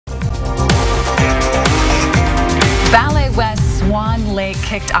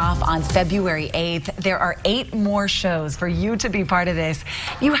kicked off on February 8th. There are 8 more shows for you to be part of this.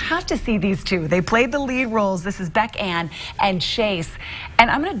 You have to see these two. They played the lead roles. This is Beck Ann and Chase.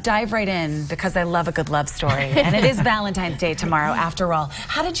 And I'm going to dive right in because I love a good love story. And it is Valentine's Day tomorrow, after all.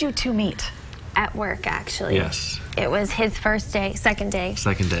 How did you two meet? At work, actually. Yes. It was his first day, second day.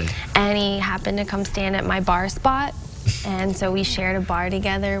 Second day. And he happened to come stand at my bar spot. And so we shared a bar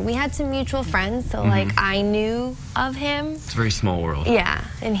together. We had some mutual friends, so like I knew of him. It's a very small world. Yeah,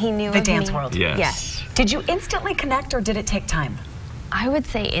 and he knew of The dance me. world. Yes. Yes. Did you instantly connect or did it take time? I would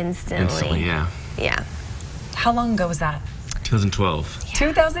say instantly. Instantly, yeah. Yeah. How long ago was that? 2012. Yeah.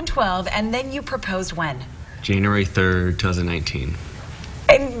 2012, and then you proposed when? January 3rd, 2019.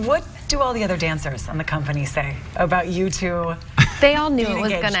 And what do all the other dancers on the company say about you two? They all knew Being it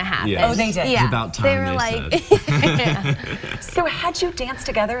was engaged. going to happen. Yes. Oh, they did? Yeah. It's about time, they were like, said. So had you danced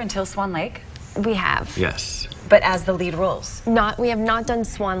together until Swan Lake? We have. Yes. But as the lead roles? We have not done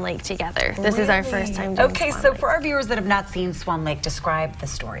Swan Lake together. This is our first time doing Okay, Swan so Lake. for our viewers that have not seen Swan Lake, describe the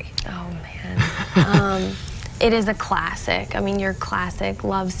story. Oh, man. It is a classic. I mean, your classic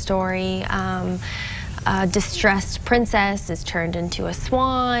love story. A distressed princess is turned into a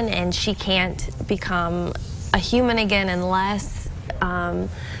swan, and she can't become a human again unless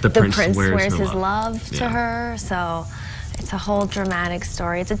the prince wears his love to her. So it's a whole dramatic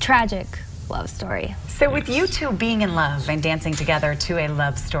story. It's a tragic love story. So with you two being in love and dancing together to a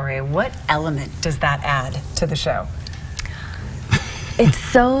love story, what element does that add to the show? It's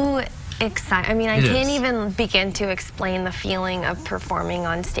so exciting. I mean, I It can't is. even begin to explain the feeling of performing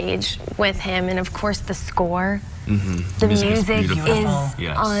on stage with him, and of course the score. The music is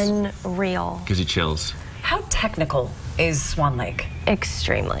Yes. unreal. Gives you chills. How technical is Swan Lake?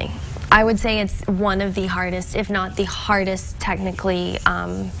 Extremely. I would say it's one of the hardest, if not the hardest, technically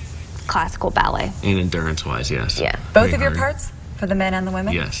classical ballet. And endurance-wise, yes. Yeah. Both Very of your hard. parts? For the men and the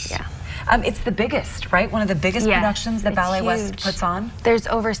women? Yes. Yeah. It's the biggest, right? One of the biggest Yes, productions that it's Ballet West huge. puts on? There's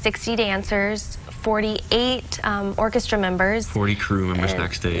over 60 dancers, 48 orchestra members. 40 crew members and-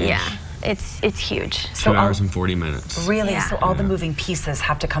 backstage. Yeah, it's huge. 2 hours and 40 minutes. Really? Yeah. So all the moving pieces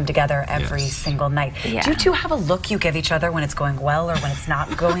have to come together every Yes. single night. Yeah. Do you two have a look you give each other when it's going well or when it's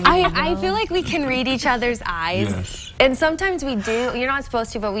not going well? I feel like we can read each other's eyes. Yes. And sometimes we do. You're not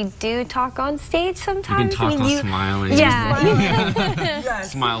supposed to, but we do talk on stage You sometimes. can talk while smiling. Yeah.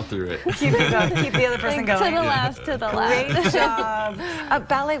 Yes. Smile through it. Keep it up. Keep the other person To going. the left, to the left. Great job.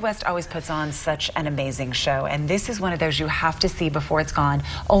 Ballet West always puts on such an amazing show, and this is one of those you have to see before it's gone.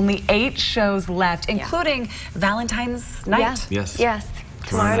 Only 8 shows left, including Valentine's night. Yeah. Yes. Yes.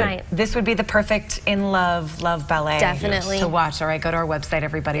 Tomorrow night. This would be the perfect in love ballet Definitely. to watch. All right, go to our website,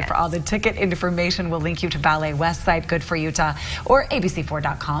 everybody, for all the ticket information. We'll link you to Ballet West site, Good for Utah, or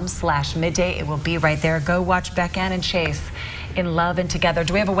abc4.com/midday. It will be right there. Go watch Beck Ann and Chase in love and together.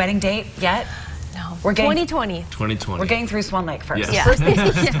 Do we have a wedding date yet? No. We're getting 2020. 2020. We're getting through Swan Lake first. Yes.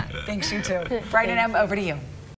 Yeah. Thanks, you too. Bright and M, over to you.